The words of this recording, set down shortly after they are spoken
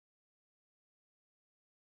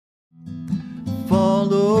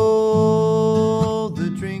Follow the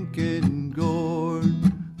drinking gourd.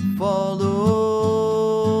 Follow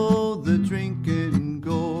the drinking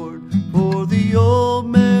gourd. For the old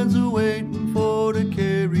man's a-waiting for to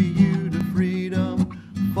carry you to freedom.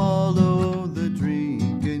 Follow the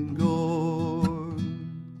drinking gourd.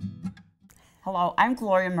 Hello, I'm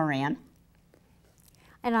Gloria Moran.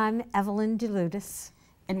 And I'm Evelyn DeLutis.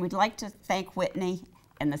 And we'd like to thank Whitney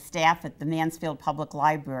and the staff at the Mansfield Public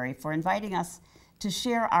Library for inviting us to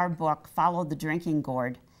share our book, Follow the Drinking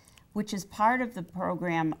Gourd, which is part of the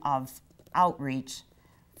program of outreach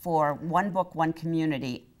for One Book, One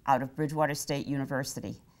Community out of Bridgewater State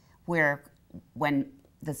University, where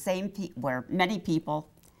where many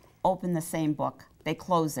people open the same book, they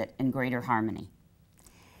close it in greater harmony.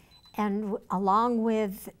 And along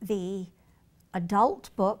with the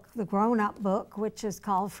adult book, the grown-up book, which is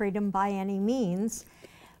called Freedom by Any Means,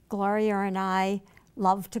 Gloria and I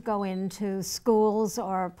love to go into schools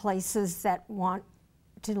or places that want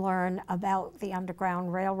to learn about the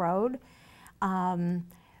Underground Railroad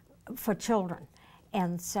for children.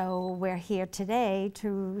 And so we're here today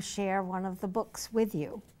to share one of the books with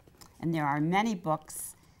you. And there are many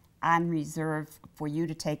books on reserve for you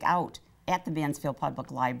to take out at the Mansfield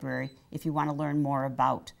Public Library if you want to learn more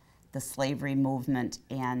about the slavery movement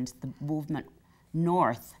and the movement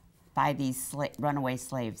north by these runaway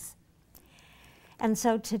slaves. And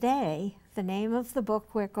so today, the name of the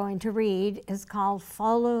book we're going to read is called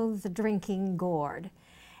Follow the Drinking Gourd.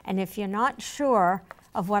 And if you're not sure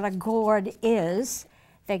of what a gourd is,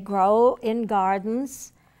 they grow in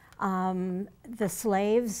gardens. The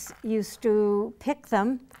slaves used to pick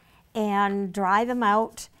them and dry them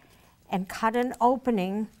out and cut an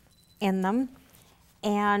opening in them,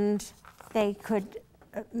 and they could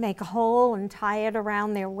make a hole and tie it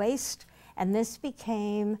around their waist, and this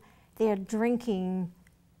became their drinking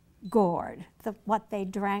gourd, what they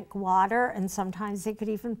drank, water, and sometimes they could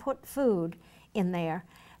even put food in there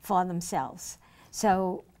for themselves.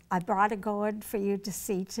 So I brought a gourd for you to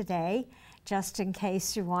see today, just in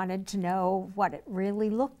case you wanted to know what it really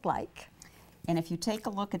looked like. And if you take a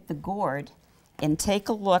look at the gourd and take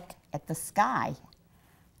a look at the sky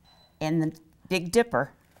and the Big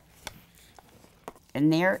Dipper,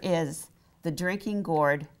 and there is the drinking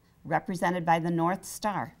gourd represented by the North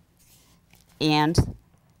Star and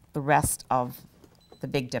the rest of the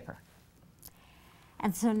Big Dipper.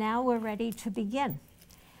 And so now we're ready to begin.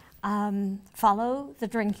 Follow the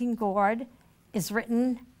Drinking Gourd is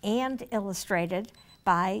written and illustrated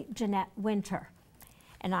by Jeanette Winter.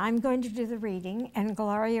 And I'm going to do the reading, and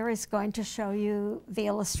Gloria is going to show you the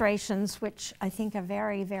illustrations, which I think are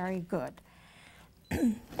very, very good.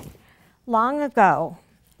 Long ago,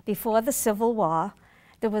 before the Civil War,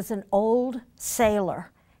 there was an old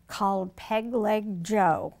sailor called Peg-Leg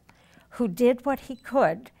Joe, who did what he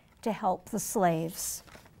could to help the slaves.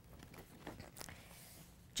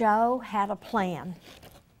 Joe had a plan.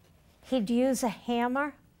 He'd use a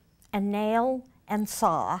hammer, a nail, and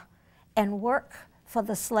saw, and work for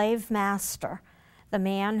the slave master, the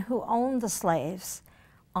man who owned the slaves,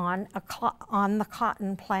 on the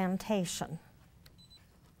cotton plantation.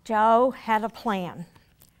 Joe had a plan.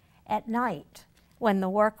 At night, when the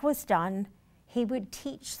work was done, he would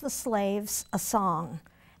teach the slaves a song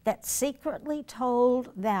that secretly told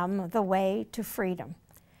them the way to freedom.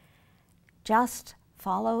 Just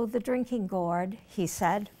follow the drinking gourd, he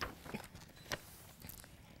said.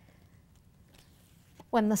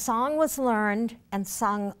 When the song was learned and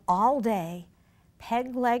sung all day,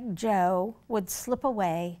 Peg-Leg Joe would slip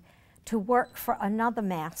away to work for another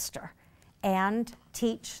master and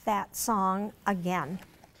teach that song again.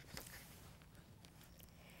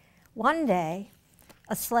 One day,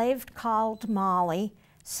 a slave called Molly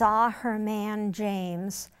saw her man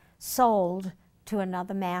James sold to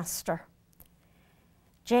another master.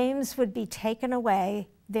 James would be taken away,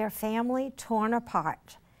 their family torn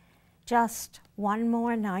apart. Just one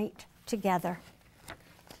more night together.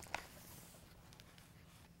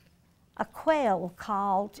 A quail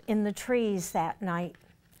called in the trees that night.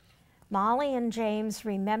 Molly and James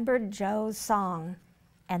remembered Joe's song,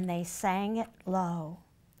 and they sang it low.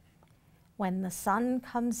 When the sun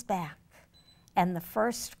comes back and the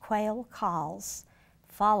first quail calls,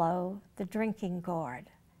 follow the drinking gourd.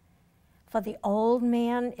 For the old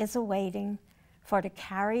man is awaiting for to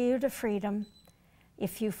carry you to freedom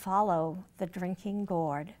if you follow the drinking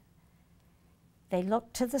gourd. They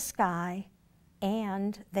looked to the sky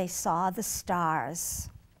and they saw the stars.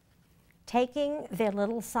 Taking their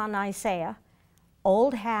little son Isaiah,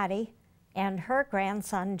 old Hattie, and her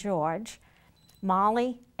grandson George,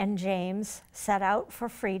 Molly and James set out for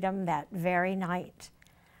freedom that very night,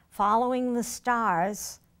 following the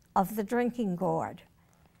stars of the drinking gourd.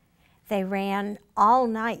 They ran all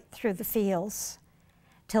night through the fields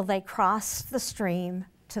till they crossed the stream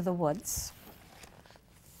to the woods.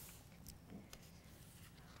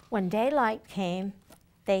 When daylight came,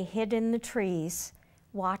 they hid in the trees,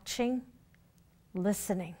 watching,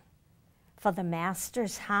 listening for the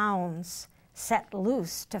master's hounds set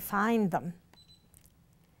loose to find them.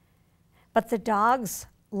 But the dogs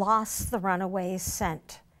lost the runaways'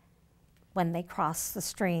 scent when they crossed the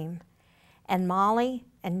stream, and Molly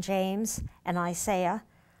and James and Isaiah,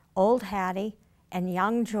 old Hattie and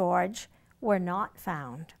young George were not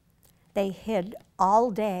found. They hid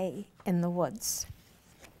all day in the woods.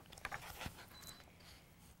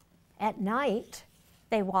 At night,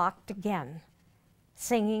 they walked again,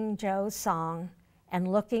 singing Joe's song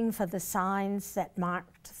and looking for the signs that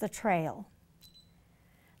marked the trail.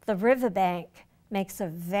 The riverbank makes a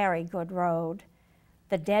very good road.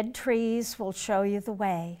 The dead trees will show you the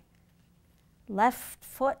way. Left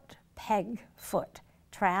foot, peg foot,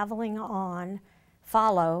 traveling on,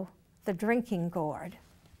 follow the drinking gourd.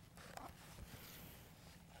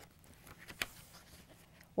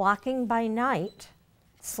 Walking by night,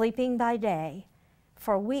 sleeping by day,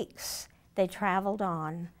 for weeks they traveled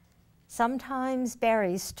on, sometimes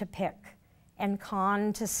berries to pick and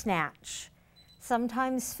corn to snatch,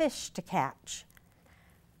 sometimes fish to catch,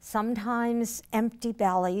 sometimes empty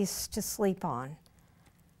bellies to sleep on,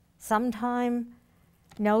 sometimes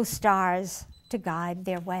no stars to guide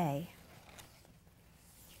their way.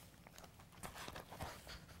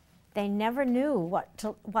 They never knew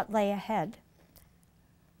what lay ahead.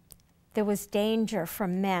 There was danger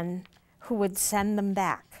from men who would send them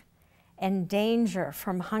back, and danger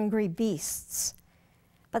from hungry beasts.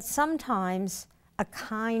 But sometimes a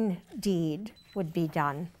kind deed would be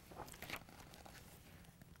done.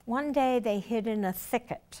 One day they hid in a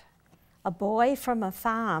thicket. A boy from a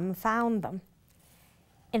farm found them.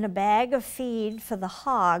 In a bag of feed for the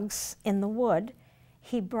hogs in the wood,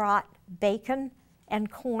 he brought bacon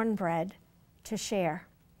and cornbread to share.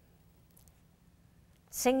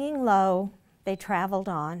 Singing low, they traveled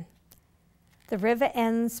on. The river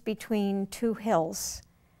ends between two hills.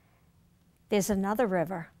 There's another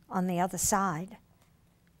river on the other side.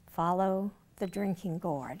 Follow the drinking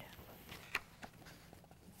gourd.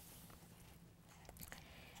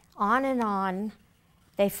 On and on,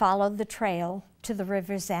 they followed the trail to the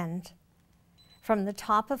river's end. From the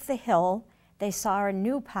top of the hill, they saw a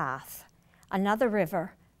new path, another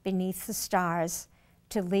river beneath the stars,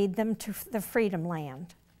 to lead them to the Freedom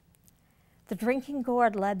Land. The drinking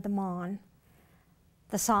gourd led them on.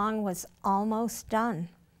 The song was almost done.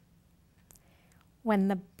 When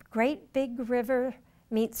the great big river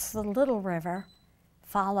meets the little river,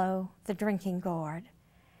 follow the drinking gourd.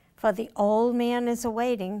 For the old man is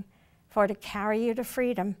awaiting for to carry you to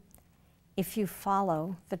freedom if you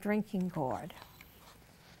follow the drinking gourd.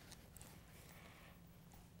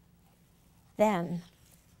 Then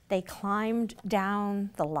they climbed down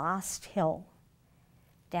the last hill.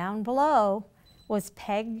 Down below was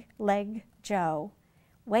Peg Leg Joe,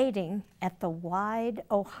 waiting at the wide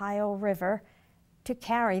Ohio River to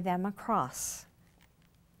carry them across.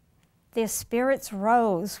 Their spirits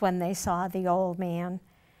rose when they saw the old man.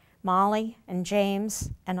 Molly and James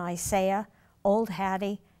and Isaiah, old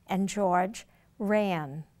Hattie and George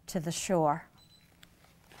ran to the shore.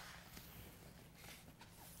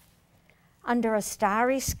 Under a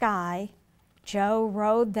starry sky, Joe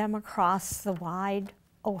rowed them across the wide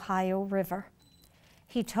Ohio River.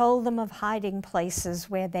 He told them of hiding places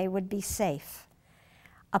where they would be safe.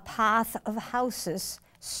 A path of houses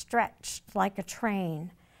stretched like a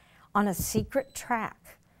train on a secret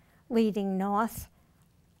track leading north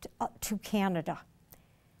to Canada.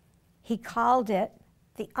 He called it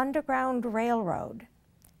the Underground Railroad.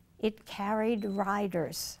 It carried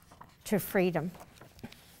riders to freedom.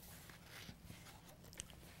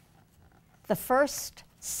 The first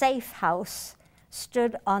safe house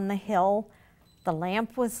stood on the hill. The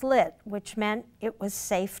lamp was lit, which meant it was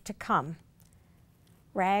safe to come.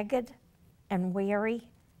 Ragged and weary,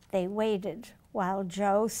 they waited while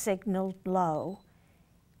Joe signaled low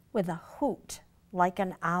with a hoot like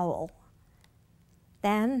an owl.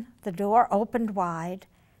 Then the door opened wide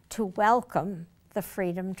to welcome the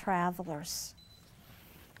freedom travelers.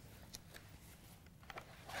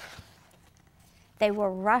 They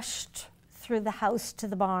were rushed through the house to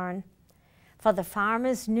the barn, for the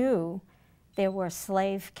farmers knew there were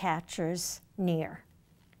slave catchers near.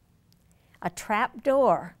 A trap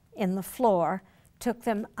door in the floor took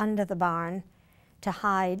them under the barn to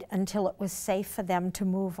hide until it was safe for them to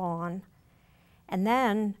move on. And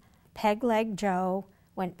then Peg Leg Joe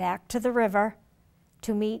went back to the river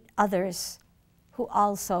to meet others who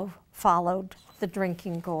also followed the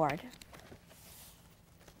drinking gourd.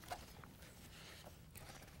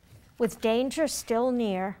 With danger still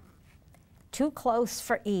near, too close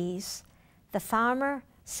for ease, the farmer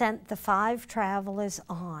sent the 5 travelers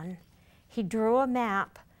on. He drew a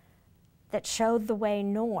map that showed the way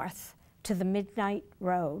north to the midnight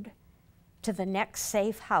road, to the next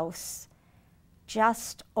safe house,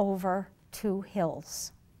 just over 2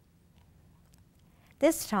 hills.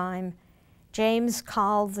 This time, James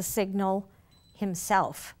called the signal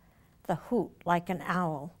himself, the hoot like an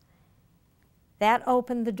owl. That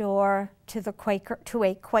opened the door to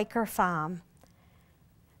a Quaker farm.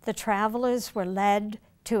 The travelers were led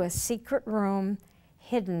to a secret room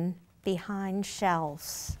hidden behind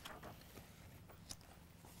shelves.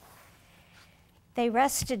 They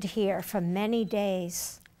rested here for many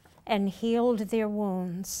days and healed their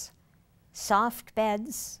wounds. Soft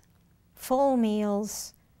beds, full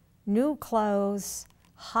meals, new clothes,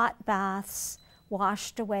 hot baths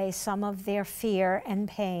washed away some of their fear and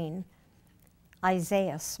pain.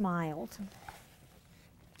 Isaiah smiled.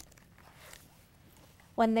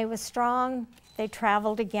 When they were strong, they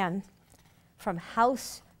traveled again, from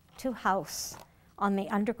house to house on the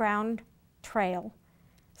underground trail,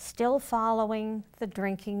 still following the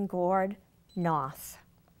drinking gourd north.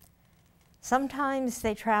 Sometimes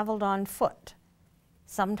they traveled on foot,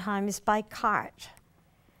 sometimes by cart.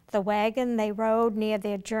 The wagon they rode near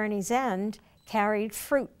their journey's end carried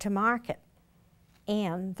fruit to market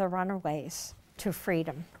and the runaways to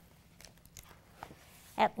freedom.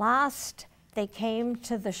 At last, they came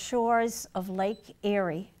to the shores of Lake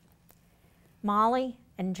Erie. Molly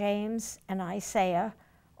and James and Isaiah,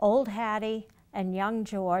 Old Hattie and young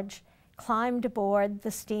George climbed aboard the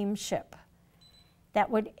steamship that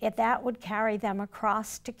would carry them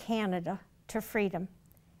across to Canada to freedom.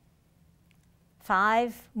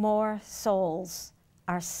 5 more souls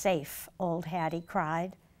are safe, Old Hattie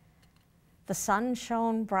cried. The sun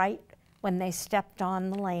shone bright when they stepped on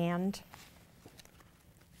the land.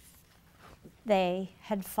 They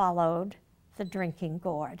had followed the drinking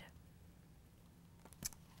gourd.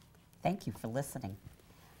 Thank you for listening.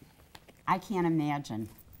 I can't imagine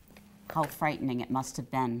how frightening it must have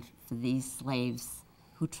been for these slaves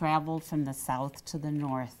who traveled from the south to the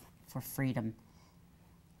north for freedom.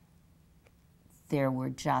 There were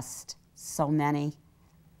just so many.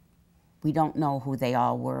 We don't know who they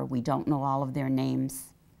all were. We don't know all of their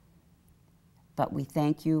names. But we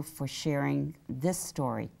thank you for sharing this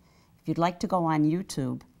story. If you'd like to go on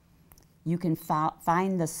YouTube, you can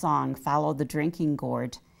find the song, Follow the Drinking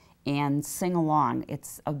Gourd, and sing along.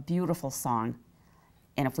 It's a beautiful song.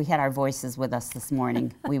 And if we had our voices with us this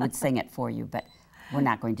morning, we would sing it for you, but we're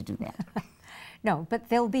not going to do that. No, but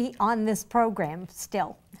they'll be on this program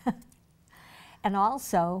still. And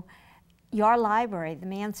also, your library, the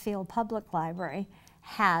Mansfield Public Library,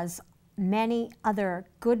 has many other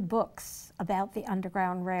good books about the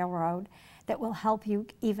Underground Railroad that will help you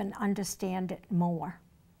even understand it more.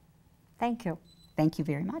 Thank you. Thank you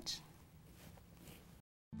very much.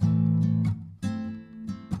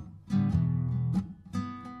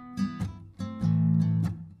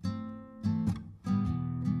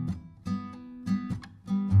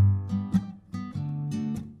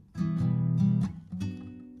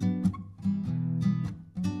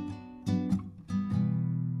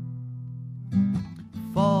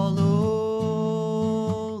 Follow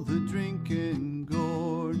the drinking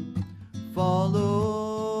gourd.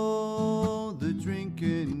 Follow the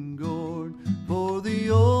drinking gourd. For the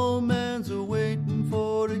old man's a-waiting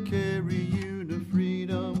for to carry you to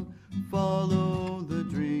freedom. Follow the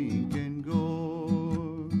drinking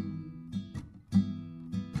gourd.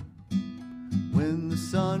 When the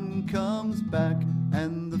sun comes back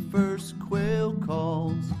and the first quail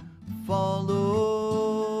calls,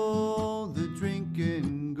 follow the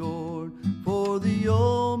drinking gourd. For the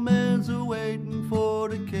old man's a-waiting for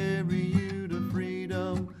to carry you to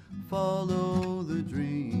freedom. Follow the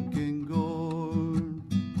drinking gourd.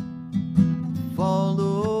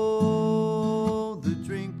 Follow the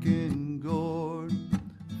drinking gourd.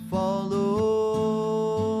 Follow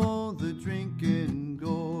the drinking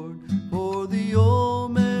gourd. For the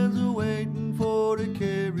old man's a-waiting for to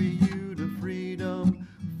carry you to freedom.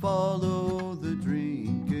 Follow the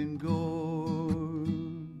drinking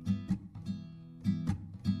gourd.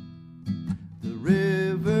 The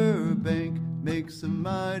river bank makes a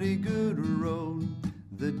mighty good road.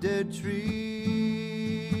 The dead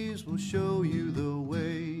trees will show you the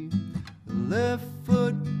way. The left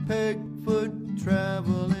foot, peg foot,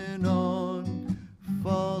 traveling on.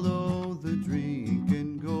 Follow the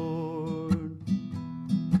drinking gourd.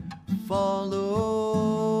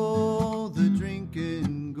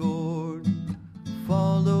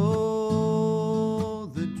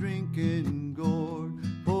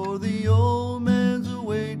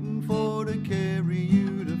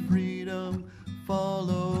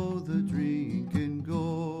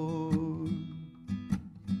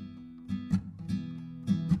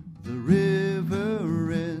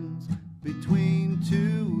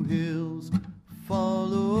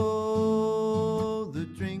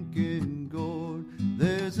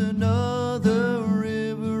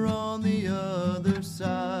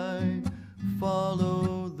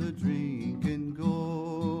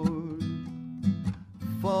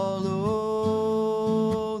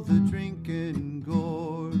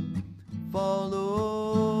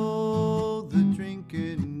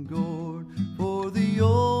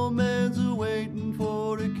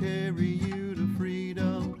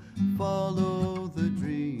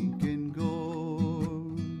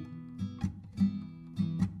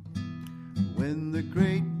 The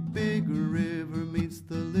great big river meets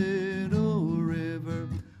the little river.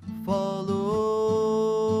 Follow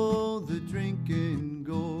the drinking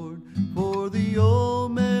gourd, for the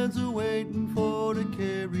old man's a-waiting for to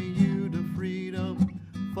carry you to freedom.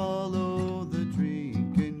 Follow the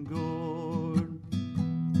drinking gourd.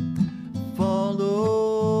 Follow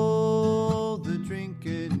the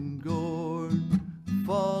drinking gourd.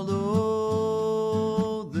 Follow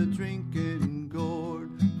the drinking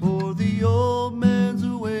gourd, for the old man's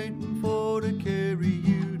a-waiting for to carry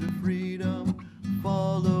you to freedom.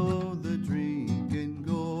 Follow the drinking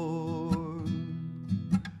gourd.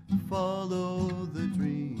 Follow the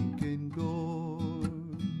drinking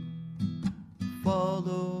gourd.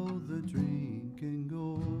 Follow the drinking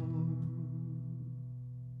gourd.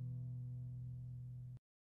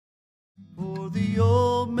 For the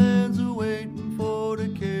old man's a-waiting for to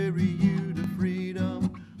carry you to freedom.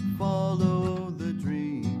 Follow the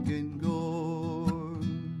drinking gourd.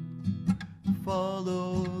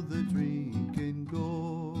 Follow the drinking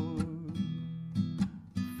gourd.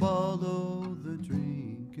 Follow